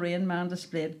former Coleraine man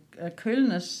displayed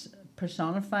coolness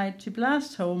personified to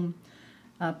blast home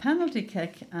a penalty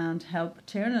kick and help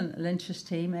Tiernan Lynch's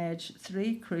team edge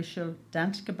 3 crucial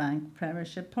Danske Bank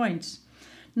Premiership points.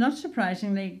 Not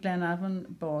surprisingly,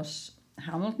 Glenavon boss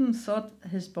Hamilton thought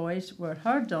his boys were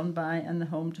hard done by in the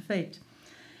home defeat.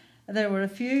 There were a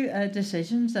few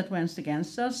decisions that went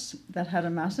against us that had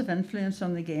a massive influence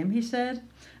on the game, he said.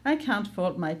 I can't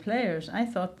fault my players. I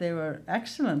thought they were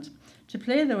excellent. To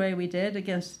play the way we did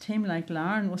against a team like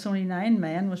Larne with only 9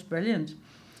 men was brilliant.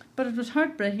 But it was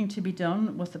heartbreaking to be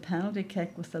done with the penalty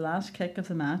kick with the last kick of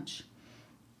the match.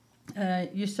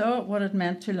 You saw what it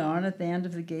meant to Larne at the end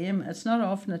of the game. It's not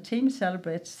often a team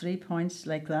celebrates 3 points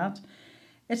like that.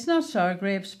 It's not sour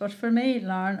grapes, but for me,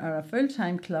 Larne are a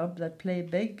full-time club that play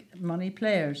big money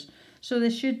players, so they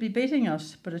should be beating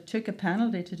us, but it took a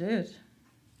penalty to do it.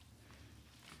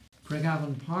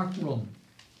 Craigavon Park Run.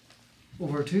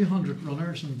 Over 200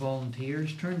 runners and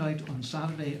volunteers turned out on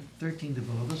Saturday, 13th of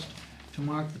August, to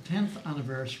mark the 10th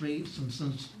anniversary since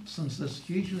this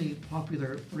hugely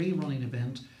popular free running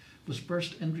event was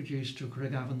first introduced to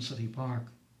Craigavon City Park.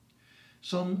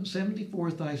 Some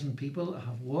 74,000 people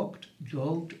have walked,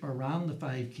 jogged or ran the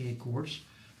 5k course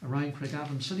around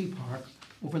Craigavon City Park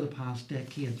over the past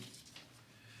decade.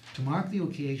 To mark the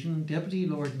occasion, Deputy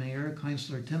Lord Mayor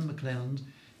Councillor Tim McClelland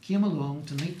came along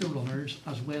to meet the runners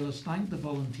as well as thank the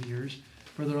volunteers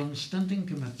for their unstinting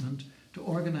commitment to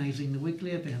organising the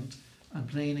weekly event and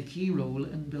playing a key role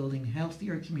in building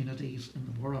healthier communities in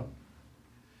the borough.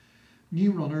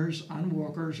 New runners and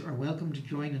walkers are welcome to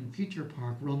join in future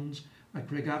park runs at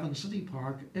Craigavon City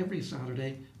Park every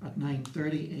Saturday at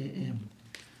 9:30 a.m.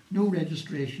 No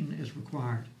registration is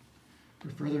required. For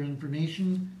further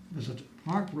information, visit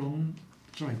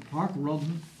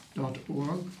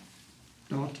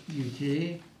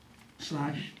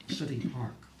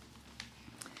parkrun.org.uk/citypark.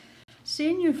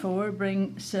 Senior 4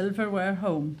 bring silverware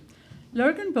home.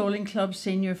 Lurgan Bowling Club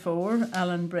Senior 4,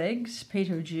 Alan Briggs,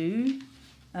 Peter Dew,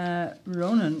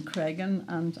 Ronan Cregan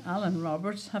and Alan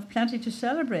Roberts have plenty to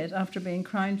celebrate after being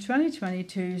crowned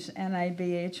 2022's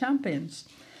NIBA champions.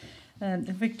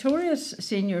 The victorious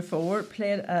Senior 4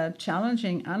 played a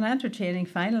challenging and entertaining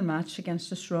final match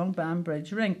against a strong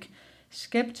Banbridge rink,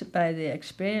 skipped by the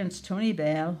experienced Tony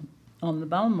Bell on the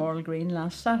Balmoral Green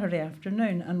last Saturday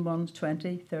afternoon and won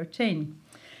 2013.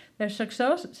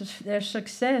 Their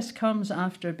success comes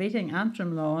after beating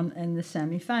Antrim Lawn in the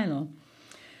semi-final.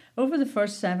 Over the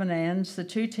first 7 ends, the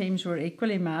two teams were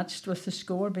equally matched, with the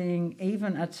score being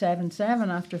even at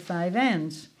 7-7 after 5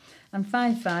 ends. and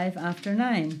 5-5 after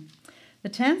 9. The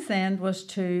 10th end was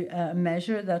to a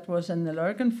measure that was in the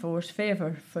Lurgan Force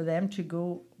favour for them to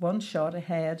go one shot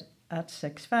ahead at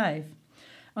 6-5.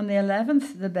 On the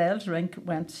 11th, the Bells Rink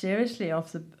went seriously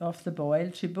off the boil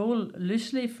to bowl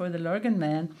loosely for the Lurgan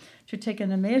men to take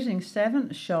an amazing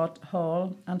 7-shot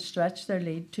haul and stretch their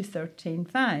lead to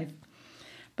 13-5.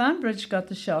 Banbridge got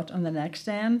the shot on the next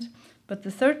end, but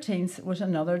the 13th was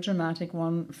another dramatic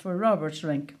one for Roberts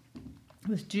Rink,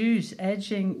 with Dews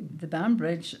edging the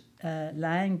Banbridge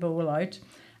lying bowl out,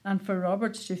 and for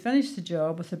Roberts to finish the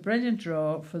job with a brilliant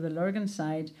draw for the Lurgan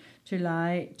side to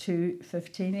lie to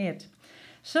 15-8.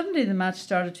 Suddenly the match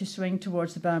started to swing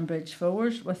towards the Banbridge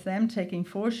forwards, with them taking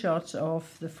 4 shots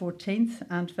off the 14th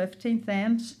and 15th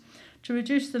ends to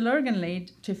reduce the Lurgan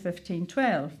lead to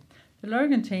 15-12. The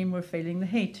Lurgan team were feeling the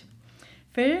heat.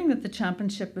 Fearing that the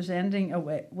championship was edging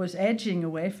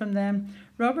away from them,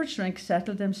 Roberts Rink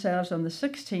settled themselves on the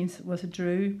 16th with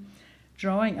Drew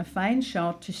drawing a fine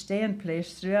shot to stay in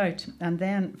place throughout, and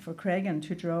then for Cregan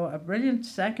to draw a brilliant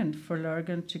second for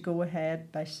Lurgan to go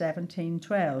ahead by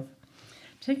 17-12.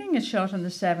 Taking a shot on the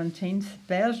 17th,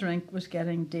 Bells Rink was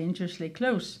getting dangerously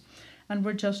close and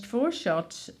were just 4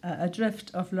 shots adrift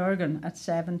of Lurgan at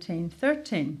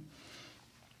 17-13.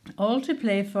 All to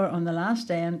play for on the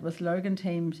last end, with Lurgan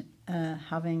teams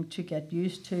having to get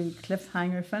used to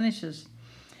cliffhanger finishes.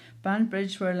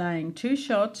 Banbridge were lying 2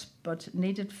 shots but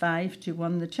needed 5 to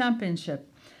win the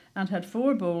championship, and had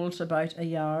 4 bowls about a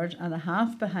yard and a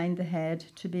half behind the head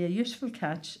to be a useful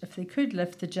catch if they could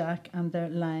lift the jack and their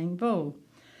lying bowl.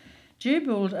 Dew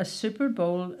bowled a super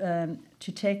bowl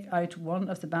to take out one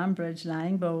of the Banbridge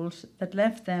lying bowls that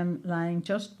left them lying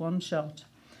just 1 shot.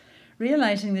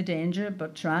 Realising the danger,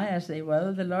 but try as they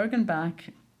will, the Lurgan back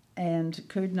end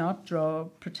could not draw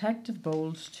protective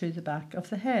bowls to the back of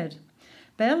the head.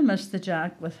 Bell missed the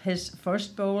jack with his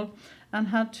first bowl and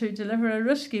had to deliver a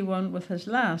risky one with his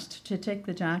last to take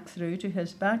the jack through to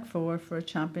his back 4 for a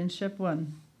championship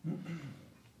win.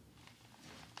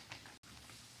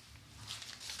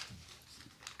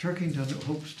 Turkington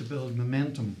hopes to build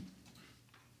momentum.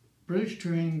 British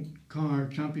Touring Car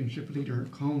Championship leader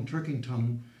Colin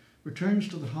Turkington returns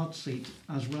to the hot seat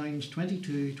as rounds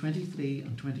 22, 23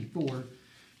 and 24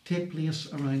 take place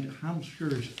around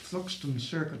Hampshire's Thruxton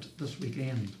circuit this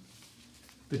weekend.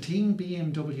 The team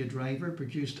BMW driver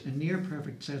produced a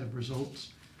near-perfect set of results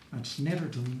at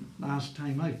Snetterton last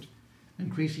time out,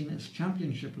 increasing his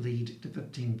championship lead to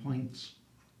 15 points.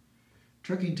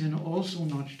 Turkington also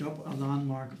notched up a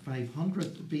landmark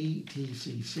 500th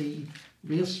BTCC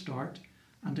race start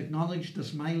and acknowledged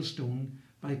this milestone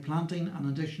by planting an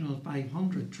additional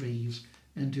 500 trees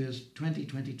into his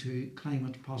 2022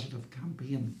 climate positive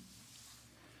campaign.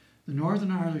 The Northern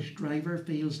Irish driver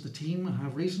feels the team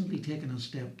have recently taken a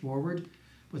step forward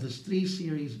with his 3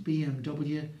 Series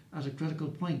BMW at a critical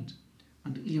point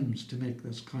and aims to make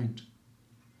this count.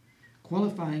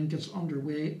 Qualifying gets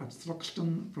underway at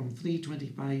Thruxton from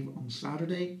 3:25 on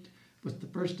Saturday, with the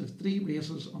first of 3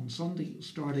 races on Sunday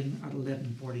starting at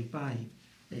 11:45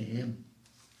 a.m.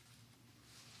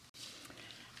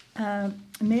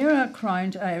 Mira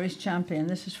crowned Irish champion.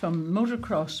 This is from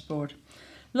Motocross Sport.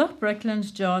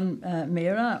 Loughbrickland's John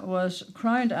Mira was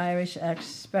crowned Irish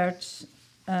Experts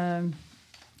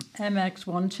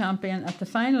MX1 champion at the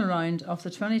final round of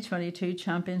the 2022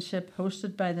 championship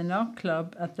hosted by the Knock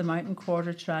Club at the Mountain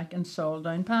Quarter Track in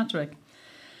Downpatrick.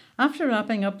 After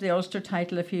wrapping up the Ulster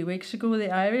title a few weeks ago, the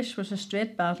Irish was a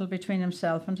straight battle between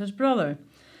himself and his brother.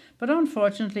 But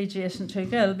unfortunately, Jason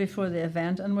took ill before the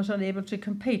event and was unable to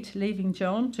compete, leaving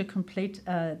John to complete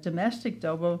a domestic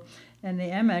double in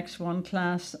the MX1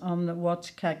 class on the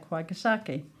Watts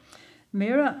Kawasaki.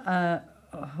 Mira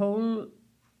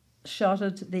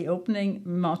hole-shotted the opening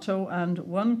motto and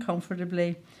won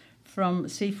comfortably from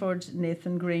Seaford's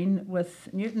Nathan Green, with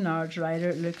Newtonards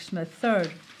rider Luke Smith third.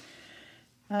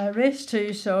 Race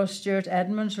 2 saw Stuart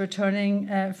Edmonds,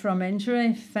 returning from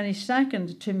injury, finish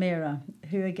second to Mira,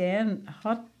 who again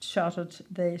hot-shotted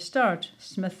the start.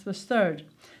 Smith was third.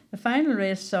 The final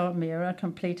race saw Mira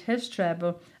complete his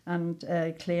treble and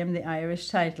claim the Irish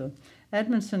title.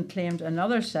 Edmondson claimed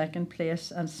another second place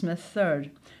and Smith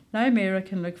third. Now Mira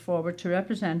can look forward to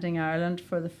representing Ireland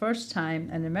for the first time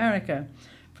in America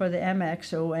for the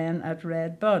MXON at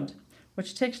Red Bud,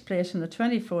 which takes place on the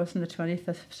 24th and the 25th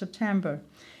of September.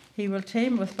 He will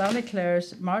team with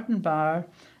Ballyclare's Martin Barr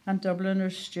and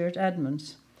Dubliner's Stuart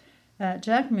Edmonds.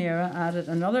 Jack Mira added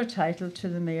another title to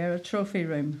the Mira Trophy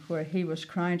Room, where he was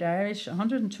crowned Irish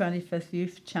 125th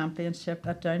Youth Championship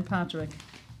at Downpatrick.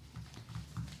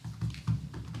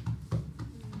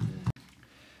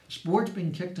 Sport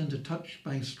being kicked into touch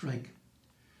by strike.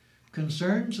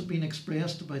 Concerns have been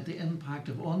expressed about the impact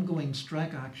of ongoing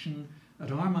strike action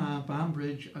at Armagh,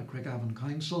 Banbridge and Craigavon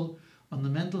Council on the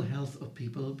mental health of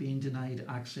people being denied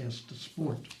access to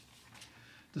sport.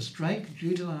 The strike,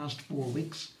 due to last 4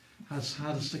 weeks, has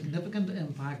had a significant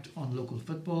impact on local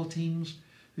football teams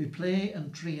who play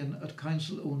and train at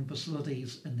council-owned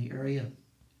facilities in the area.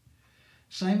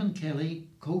 Simon Kelly,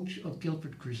 coach of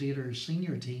Guildford Crusaders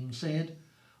senior team, said,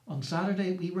 "On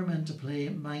Saturday we were meant to play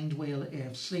Mindwell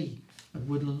FC at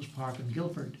Woodlands Park in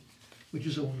Guildford, which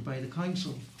is owned by the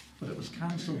council, but it was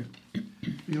cancelled.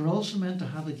 We were also meant to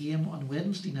have a game on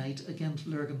Wednesday night against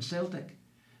Lurgan Celtic.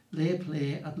 They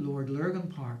play at Lord Lurgan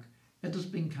Park. It has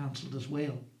been cancelled as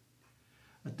well.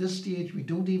 At this stage we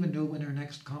don't even know when our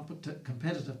next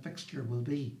competitive fixture will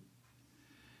be."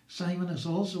 Simon is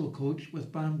also a coach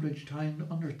with Banbridge Town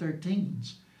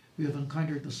under-13s who have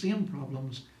encountered the same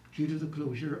problems due to the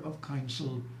closure of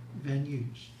council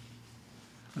venues.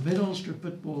 A Mid-Ulster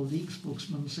Football League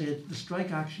spokesman said the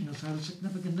strike action has had a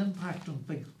significant impact on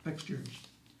fixtures.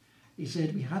 He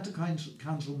said, "We had to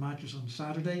cancel matches on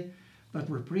Saturday that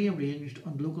were pre-arranged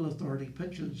on local authority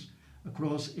pitches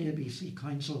across ABC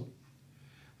Council.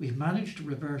 We've managed to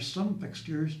reverse some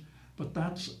fixtures, but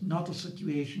that's not a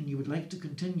situation you would like to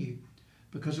continue,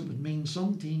 because it would mean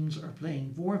some teams are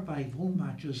playing 4 or 5 home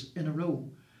matches in a row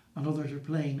and others are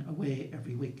playing away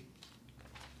every week."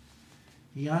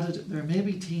 He added, "There may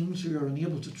be teams who are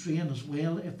unable to train as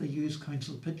well if they use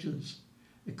council pitches.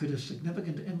 It could have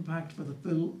significant impact for the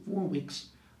full 4 weeks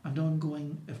and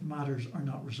ongoing if matters are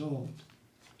not resolved."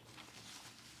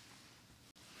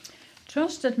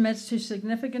 Trust admits to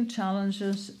significant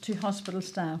challenges to hospital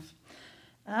staff.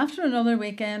 After another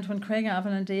weekend when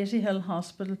Craigavon and Daisy-Hill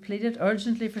Hospital pleaded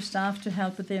urgently for staff to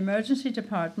help with the emergency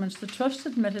departments, the Trust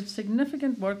admitted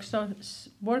significant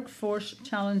workforce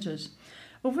challenges.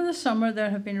 Over the summer,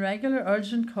 there have been regular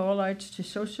urgent call-outs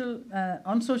to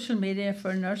on social media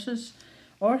for nurses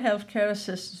or healthcare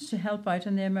assistants to help out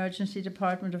in the emergency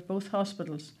department of both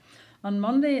hospitals. On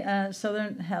Monday,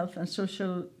 Southern Health and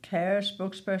Social Care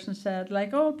spokesperson said,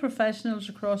 "Like all professionals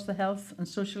across the health and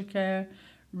social care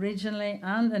regionally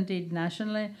and indeed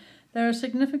nationally, there are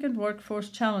significant workforce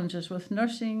challenges with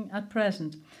nursing at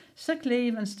present. Sick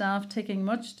leave and staff taking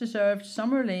much deserved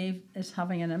summer leave is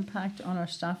having an impact on our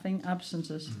staffing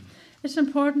absences. It's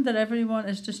important that everyone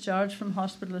is discharged from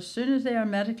hospital as soon as they are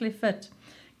medically fit.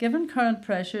 Given current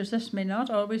pressures, this may not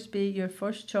always be your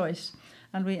first choice,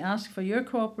 and we ask for your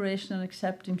cooperation in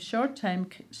accepting short-term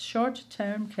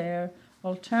care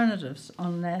alternatives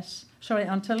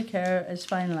until care is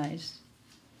finalised."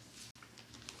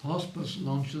 Hospice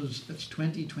launches its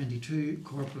 2022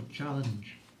 corporate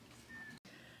challenge.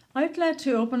 Outlet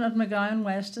to open at McGowan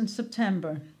West in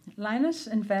September. Linus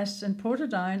invests in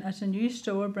Portadown as a new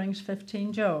store brings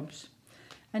 15 jobs.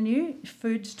 A new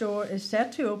food store is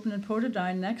set to open in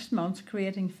Portadown next month,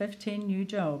 creating 15 new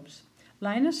jobs.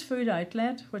 Linus Food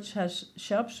Outlet, which has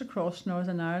shops across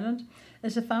Northern Ireland,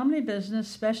 is a family business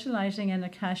specialising in a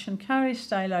cash and carry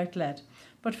style outlet,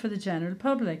 but for the general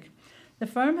public. The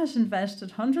firm has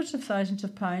invested hundreds of thousands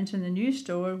of pounds in the new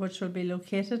store, which will be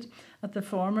located at the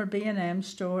former B&M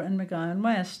store in McGowan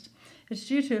West. It's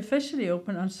due to officially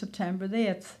open on September the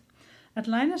 8th. At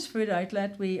Linus Food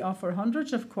Outlet, we offer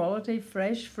hundreds of quality,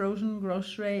 fresh, frozen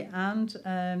grocery and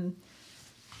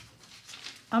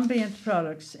ambient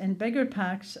products in bigger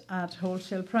packs at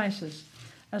wholesale prices.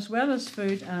 As well as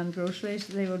food and groceries,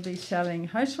 they will be selling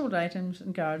household items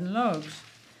and garden logs.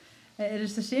 It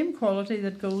is the same quality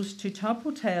that goes to top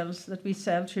hotels that we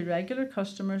sell to regular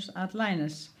customers at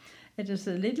Linus. It is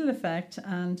the Lidl effect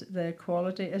and the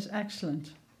quality is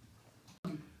excellent.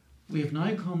 We have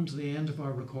now come to the end of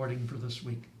our recording for this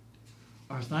week.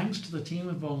 Our thanks to the team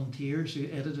of volunteers who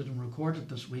edited and recorded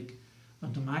this week,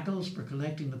 and to Mackles for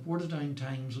collecting the Portadown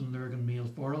Times and Lurgan Mail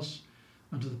for us,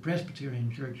 and to the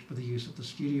Presbyterian Church for the use of the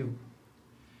studio.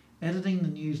 Editing the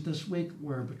news this week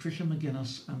were Patricia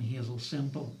McGuinness and Hazel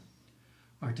Semple.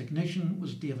 Our technician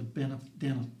was David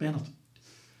Bennett.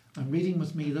 And reading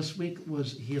with me this week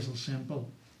was Hazel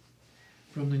Semple.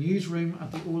 From the newsroom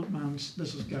at the Old Manse,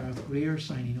 this is Gareth Greer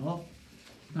signing off.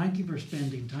 Thank you for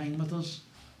spending time with us.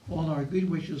 All our good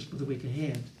wishes for the week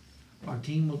ahead. Our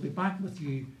team will be back with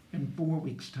you in 4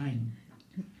 weeks' time.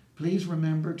 Please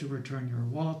remember to return your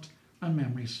wallet and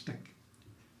memory stick.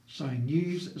 Sound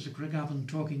News is a Craigavon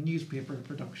Talking newspaper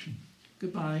production.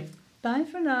 Goodbye. Bye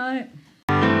for now.